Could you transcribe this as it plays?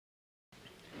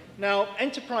Now,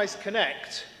 Enterprise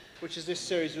Connect, which is this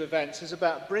series of events, is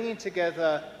about bringing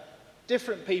together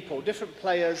different people, different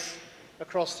players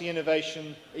across the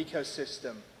innovation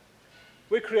ecosystem.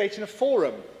 We're creating a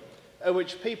forum at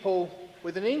which people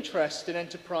with an interest in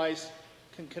enterprise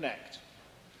can connect.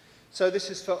 So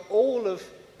this is for all of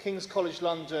King's College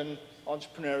London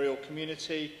entrepreneurial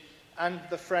community and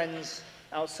the friends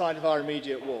outside of our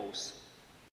immediate walls.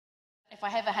 If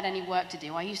I ever had any work to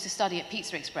do, I used to study at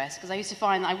Pizza Express because I used to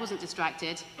find that I wasn't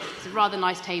distracted. It's a rather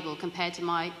nice table compared to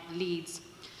my Leeds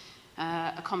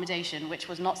accommodation, which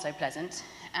was not so pleasant.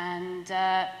 And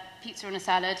pizza and a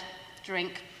salad,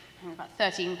 drink, about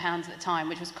 £13 at the time,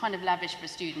 which was kind of lavish for a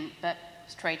student, but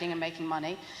was trading and making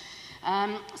money.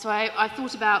 So I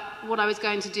thought about what I was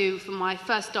going to do for my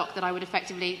first stock that I would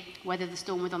effectively weather the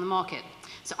storm with on the market.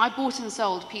 So I bought and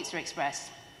sold Pizza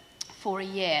Express for a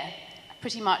year,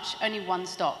 pretty much only one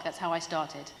stock. That's how I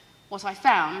started. What I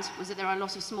found was that there are a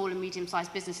lot of small and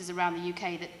medium-sized businesses around the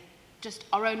UK that just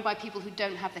are owned by people who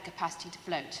don't have the capacity to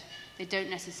float. They don't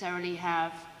necessarily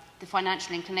have the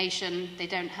financial inclination, they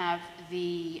don't have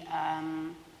the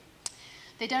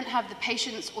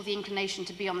patience or the inclination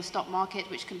to be on the stock market,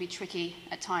 which can be tricky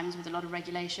at times with a lot of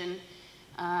regulation.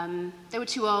 They were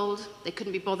too old, they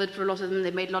couldn't be bothered for a lot of them, they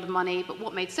made a lot of money, but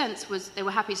what made sense was they were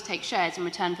happy to take shares in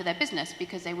return for their business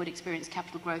because they would experience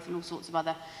capital growth and all sorts of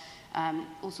other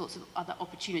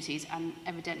opportunities, and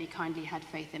evidently kindly had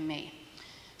faith in me.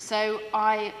 So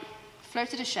I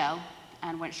floated a shell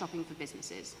and went shopping for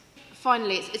businesses.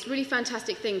 Finally, it's a really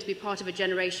fantastic thing to be part of a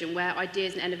generation where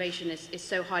ideas and innovation is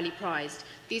so highly prized.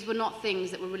 These were not things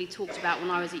that were really talked about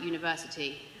when I was at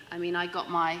university. I mean, I've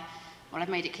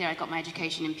made it clear I got my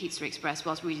education in Pizza Express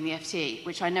whilst reading the FT,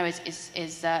 which I know is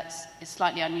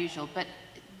slightly unusual, but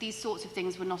these sorts of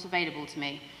things were not available to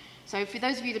me. So for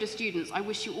those of you that are students, I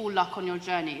wish you all luck on your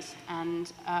journeys,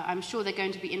 and I'm sure they're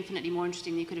going to be infinitely more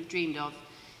interesting than you could have dreamed of.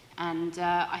 And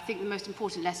I think the most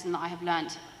important lesson that I have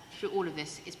learned through all of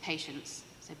this is patience.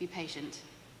 So be patient.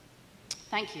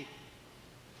 Thank you.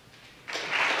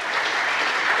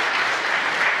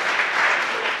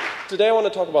 Today I want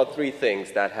to talk about three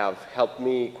things that have helped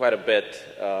me quite a bit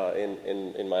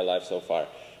in my life so far.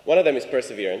 One of them is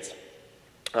perseverance,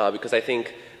 because I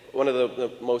think one of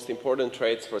the most important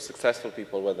traits for successful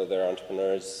people, whether they're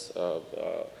entrepreneurs,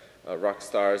 rock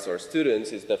stars, or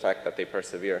students, is the fact that they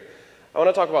persevere. I want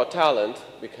to talk about talent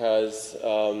because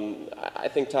I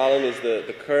think talent is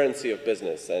the currency of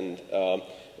business, and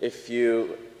if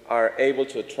you are able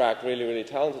to attract really, really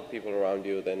talented people around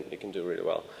you, then you can do really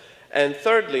well. And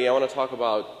thirdly, I want to talk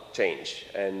about change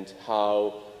and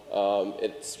how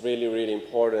it's really, really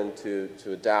important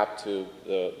to adapt to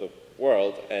the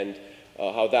world, and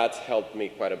how that's helped me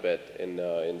quite a bit in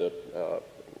the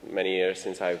many years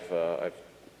since I've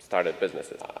started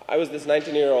businesses. I was this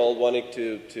 19-year-old wanting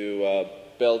to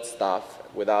build stuff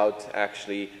without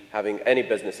actually having any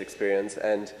business experience,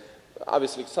 and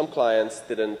obviously some clients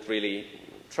didn't really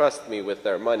trust me with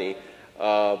their money,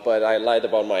 but I lied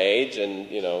about my age and,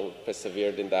 you know,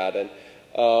 persevered in that, and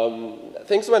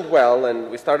things went well and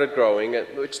we started growing,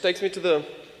 which takes me to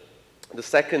the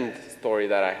second story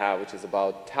that I have, which is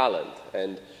about talent.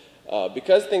 And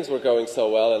because things were going so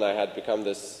well and I had become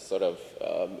this sort of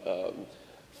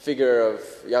figure of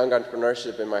young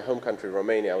entrepreneurship in my home country,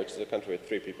 Romania, which is a country with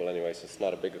 3 people anyway, so it's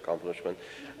not a big accomplishment.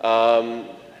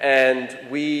 And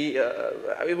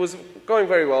it was going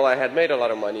very well. I had made a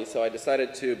lot of money, so I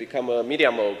decided to become a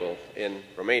media mogul in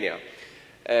Romania.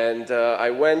 And I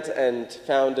went and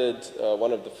founded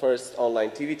one of the first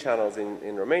online TV channels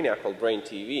in Romania called Brain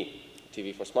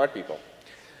TV for smart people.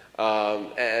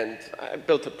 And I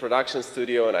built a production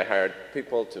studio, and I hired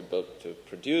people to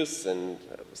produce and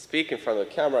speak in front of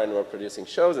the camera, and we're producing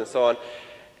shows and so on.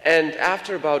 And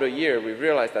after about a year, we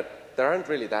realized that there aren't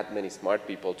really that many smart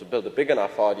people to build a big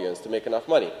enough audience to make enough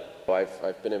money. So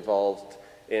I've been involved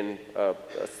in a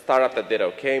startup that did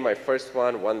okay, my first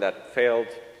one that failed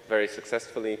very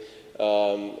successfully,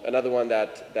 another one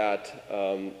that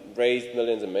raised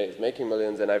millions and is making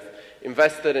millions, and I've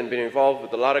invested and been involved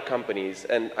with a lot of companies,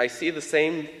 and I see the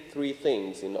same 3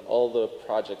 things in all the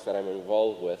projects that I'm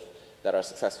involved with that are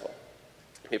successful.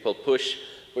 People push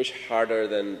harder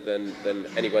than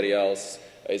anybody else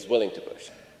is willing to push.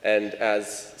 And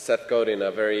as Seth Godin,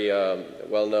 a very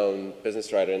well-known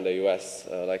business writer in the US,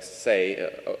 likes to say,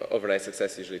 overnight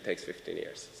success usually takes 15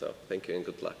 years. So thank you and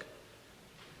good luck.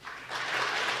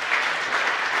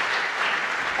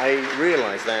 I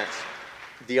realized that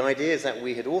the ideas that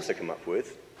we had also come up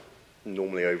with,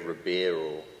 normally over a beer,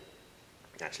 or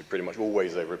actually pretty much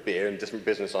always over a beer, and different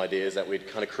business ideas that we'd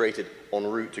kind of created en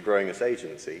route to growing this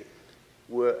agency,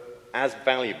 were as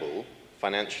valuable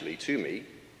financially to me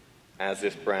as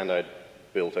this brand I'd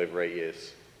built over 8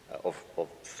 years of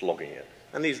slogging it.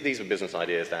 And these were business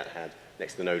ideas that had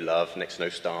next to no love, next to no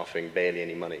staffing, barely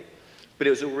any money. But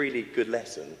it was a really good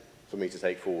lesson for me to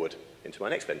take forward into my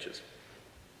next ventures.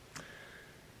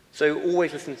 So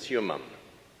always listen to your mum.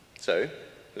 So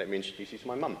let me introduce you to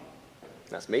my mum.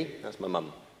 That's me, that's my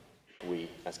mum. We,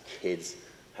 as kids,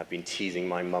 have been teasing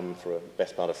my mum for the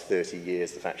best part of 30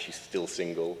 years, the fact she's still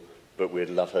single, but we'd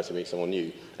love her to meet someone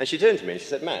new. And she turned to me and she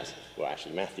said, Matt, well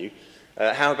actually Matthew,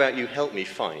 how about you help me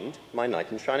find my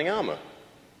knight in shining armour?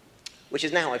 Which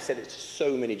is now, I've said it to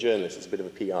so many journalists, it's a bit of a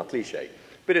PR cliche,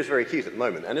 but it's very cute at the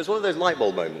moment. And it's one of those light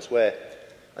bulb moments where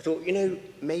I thought, you know,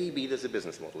 maybe there's a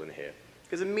business model in here.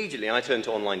 Because immediately I turned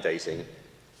to online dating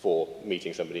for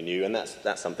meeting somebody new, and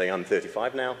that's something, I'm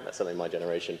 35 now, that's something my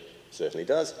generation certainly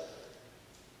does.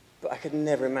 But I could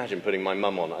never imagine putting my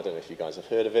mum on, I don't know if you guys have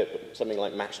heard of it, but something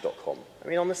like Match.com. I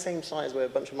mean, on the same site as where a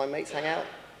bunch of my mates hang out?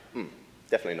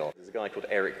 Definitely not. There's a guy called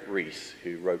Eric Ries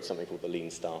who wrote something called The Lean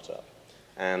Startup.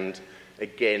 And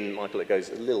again, Michael, it goes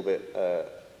a little bit,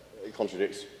 it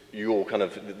contradicts your kind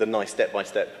of, the nice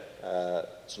step-by-step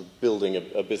sort of building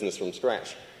a business from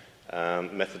scratch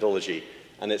methodology.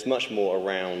 And it's much more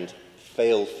around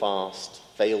fail fast,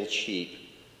 fail cheap,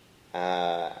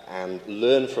 and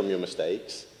learn from your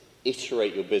mistakes,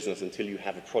 iterate your business until you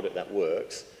have a product that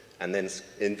works, and then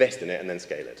invest in it and then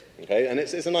scale it. Okay? And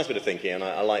it's a nice bit of thinking, and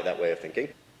I like that way of thinking.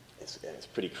 It's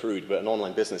pretty crude, but an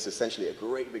online business is essentially a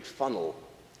great big funnel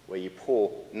where you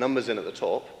pour numbers in at the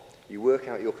top, you work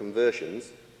out your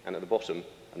conversions, and at the bottom,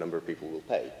 a number of people will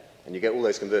pay. And you get all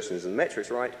those conversions and metrics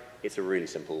right, it's a really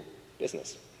simple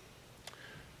business.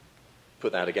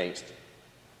 Put that against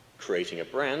creating a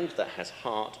brand that has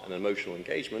heart and emotional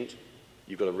engagement,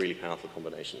 you've got a really powerful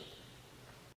combination.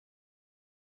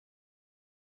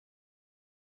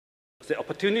 The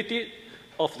opportunity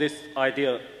of this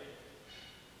idea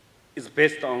is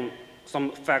based on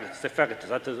some facts, the fact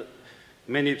that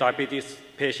many diabetes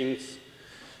patients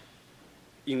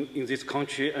in this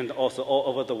country and also all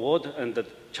over the world, and the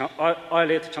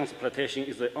islet transplantation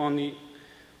is the only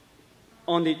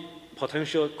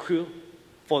potential cure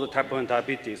for the type 1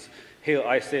 diabetes. Here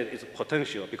I said it's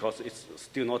potential because it's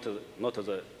still not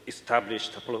the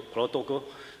established protocol,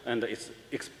 and it's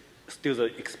still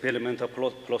the experimental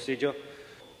procedure.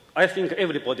 I think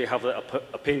everybody has an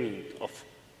opinion of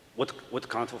what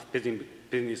kind of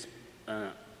business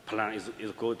plan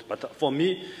is good, but for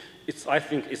me, I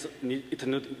think it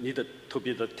needed to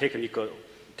be the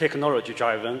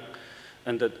technology-driven,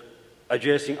 and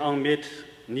addressing unmet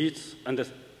needs, and the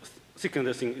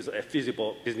second thing is a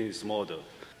feasible business model.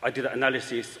 I did an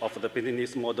analysis of the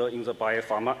business model in the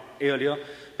biopharma area.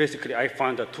 Basically, I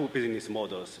found 2 business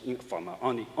models in pharma,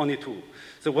 only 2.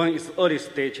 So one is early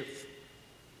stage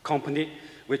company,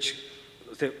 which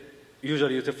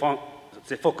usually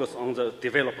they focus on the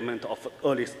development of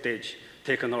early stage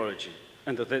technology.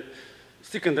 And the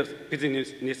second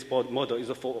business model is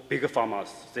for bigger pharmas.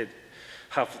 They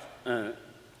have,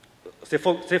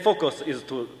 their focus is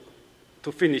to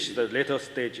finish the later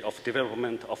stage of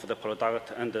development of the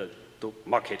product and to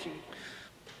marketing.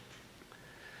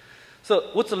 So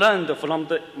what's learned from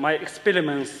my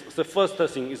experiments, the first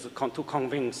thing is to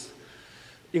convince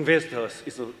investors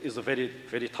is a very,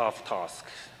 very tough task.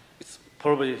 It's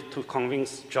probably to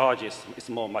convince judges is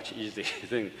much easier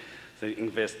than the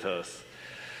investors.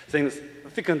 Then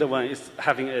the second one is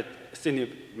having a senior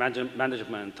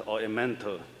management or a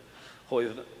mentor who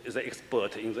is an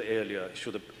expert in the area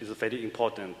is very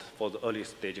important for the early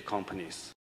stage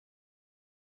companies.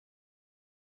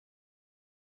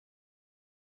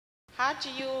 How do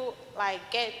you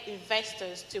get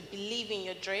investors to believe in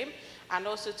your dream and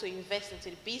also to invest into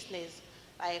the business?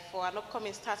 For an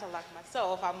upcoming startup like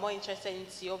myself, I'm more interested in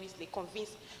obviously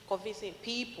convincing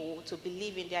people to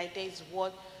believe in the idea is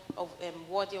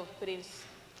worthy of putting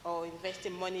or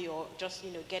investing money, or just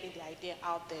getting the idea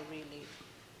out there really.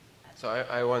 So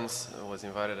I once was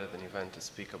invited at an event to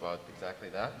speak about exactly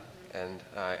that, and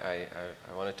I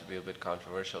wanted to be a bit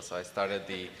controversial, so I started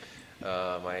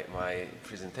my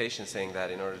presentation saying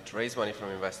that in order to raise money from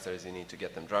investors, you need to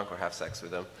get them drunk or have sex with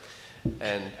them.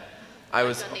 And I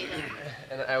was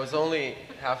only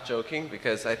half joking,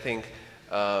 because I think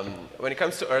when it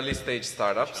comes to early stage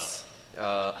startups,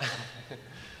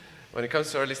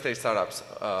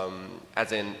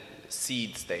 as in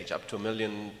seed stage, up to £1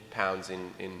 million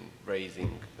in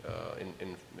raising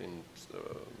in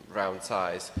round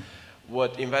size,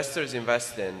 what investors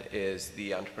invest in is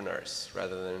the entrepreneurs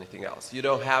rather than anything else. You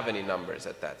don't have any numbers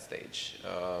at that stage,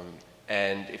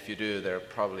 and if you do, they're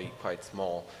probably quite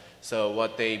small. So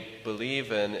what they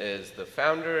believe in is the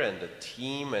founder and the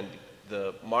team and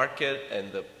the market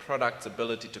and the product's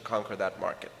ability to conquer that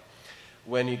market.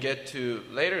 When you get to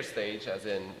later stage, as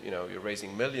in, you're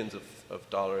raising millions of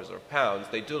dollars or pounds,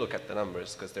 they do look at the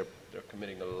numbers because they're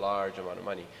committing a large amount of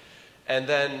money. And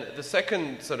then the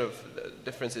second sort of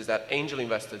difference is that angel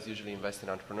investors usually invest in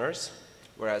entrepreneurs,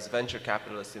 whereas venture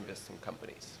capitalists invest in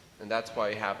companies. And that's why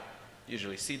you have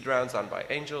usually seed rounds done by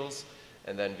angels,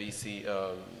 and then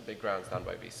big rounds done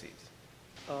by VCs.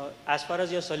 As far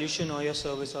as your solution or your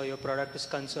service or your product is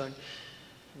concerned,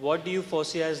 what do you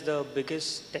foresee as the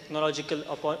biggest technological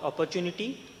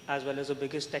opportunity as well as the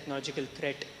biggest technological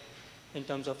threat in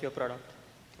terms of your product?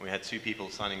 We had 2 people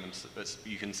signing them, but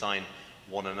you can sign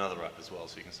one another up as well,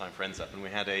 so you can sign friends up. And we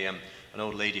had an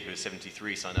old lady who was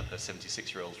 73 sign up her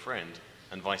 76-year-old friend,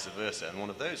 and vice versa. And one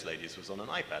of those ladies was on an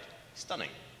iPad.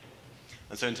 Stunning.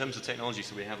 And so in terms of technology,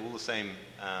 so we have all the same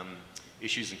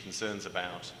issues and concerns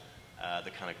about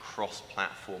the kind of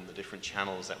cross-platform, the different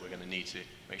channels that we're going to need to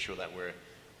make sure that we're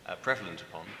prevalent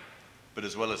upon. But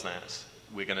as well as that,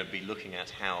 we're going to be looking at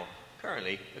how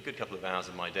currently a good couple of hours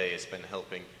of my day is spent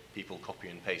helping people copy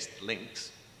and paste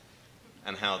links,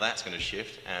 and how that's going to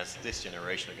shift as this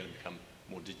generation are going to become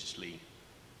more digitally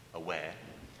aware,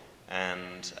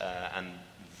 and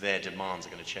their demands are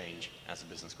going to change as the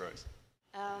business grows.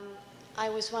 I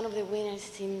was one of the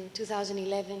winners in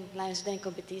 2011 Lions Den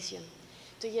competition.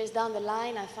 2 years down the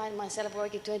line, I find myself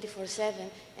working 24/7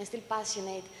 and still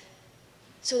passionate.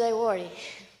 Should I worry?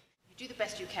 You do the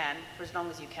best you can for as long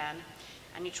as you can,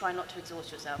 and you try not to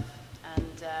exhaust yourself.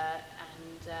 And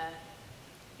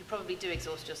you probably do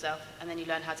exhaust yourself, and then you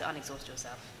learn how to unexhaust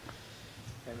yourself.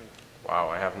 Wow,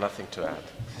 I have nothing to add.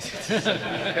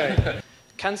 Okay.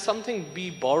 Can something be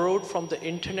borrowed from the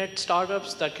internet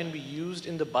startups that can be used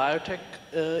in the biotech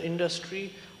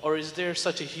industry, or is there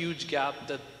such a huge gap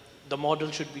that the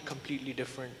model should be completely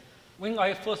different? When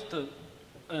I first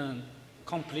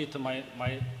complete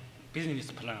my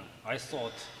business plan, I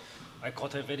thought I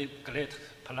got a very great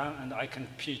plan and I can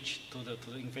pitch to the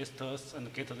investors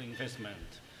and get the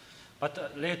investment.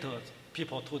 But later,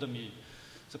 people told me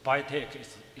the biotech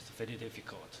is very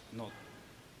difficult.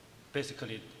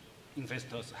 Basically,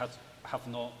 investors have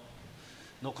no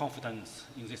confidence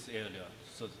in this area.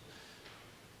 So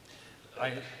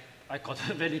I got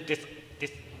very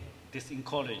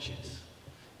disencouraged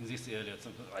in this area. So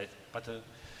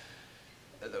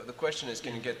the question is,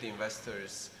 can you get the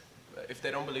investors, if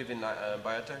they don't believe in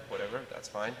biotech, whatever, that's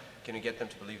fine, can you get them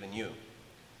to believe in you?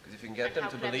 Because if you can get them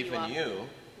to believe in you,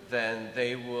 then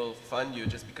they will fund you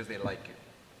just because they like you.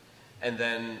 And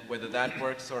then whether that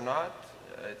works or not,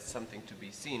 it's something to be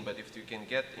seen. But if you can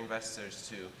get investors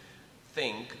to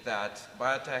think that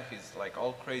biotech is like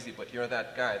all crazy, but you're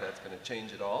that guy that's going to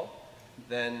change it all,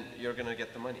 then you're going to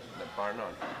get the money, bar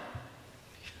none.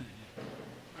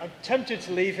 I'm tempted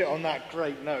to leave it on that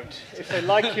great note. If they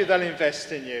like you, they'll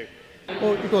invest in you.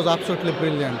 Oh, it was absolutely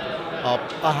brilliant.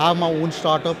 I have my own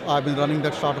startup. I've been running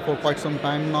that startup for quite some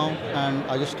time now, and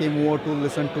I just came over to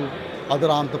listen to other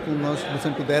entrepreneurs,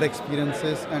 listen to their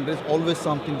experiences, and there's always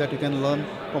something that you can learn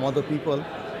from other people,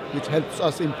 which helps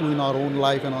us improve in our own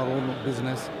life and our own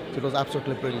business. So it was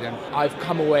absolutely brilliant. I've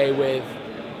come away with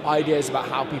ideas about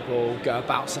how people go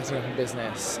about setting up a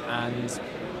business, and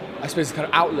I suppose the kind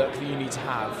of outlook that you need to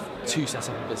have to set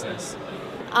up a business.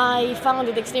 I found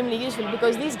it extremely useful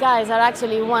because these guys are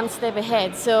actually one step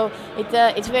ahead. So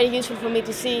it's very useful for me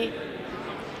to see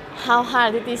how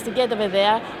hard it is to get over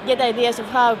there, get ideas of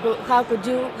how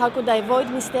could I avoid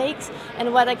mistakes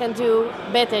and what I can do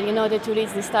better in order to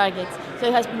reach these targets. So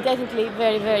it has been definitely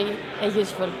very, very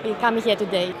useful coming here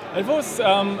today. It was,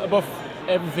 above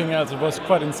everything else, it was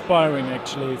quite inspiring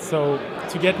actually. So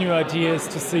to get new ideas,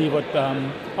 to see what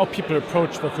how people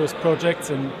approach their first projects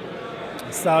and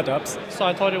startups. So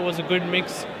I thought it was a good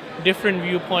mix, different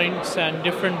viewpoints and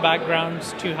different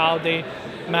backgrounds to how they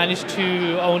managed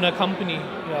to own a company.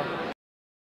 Yeah.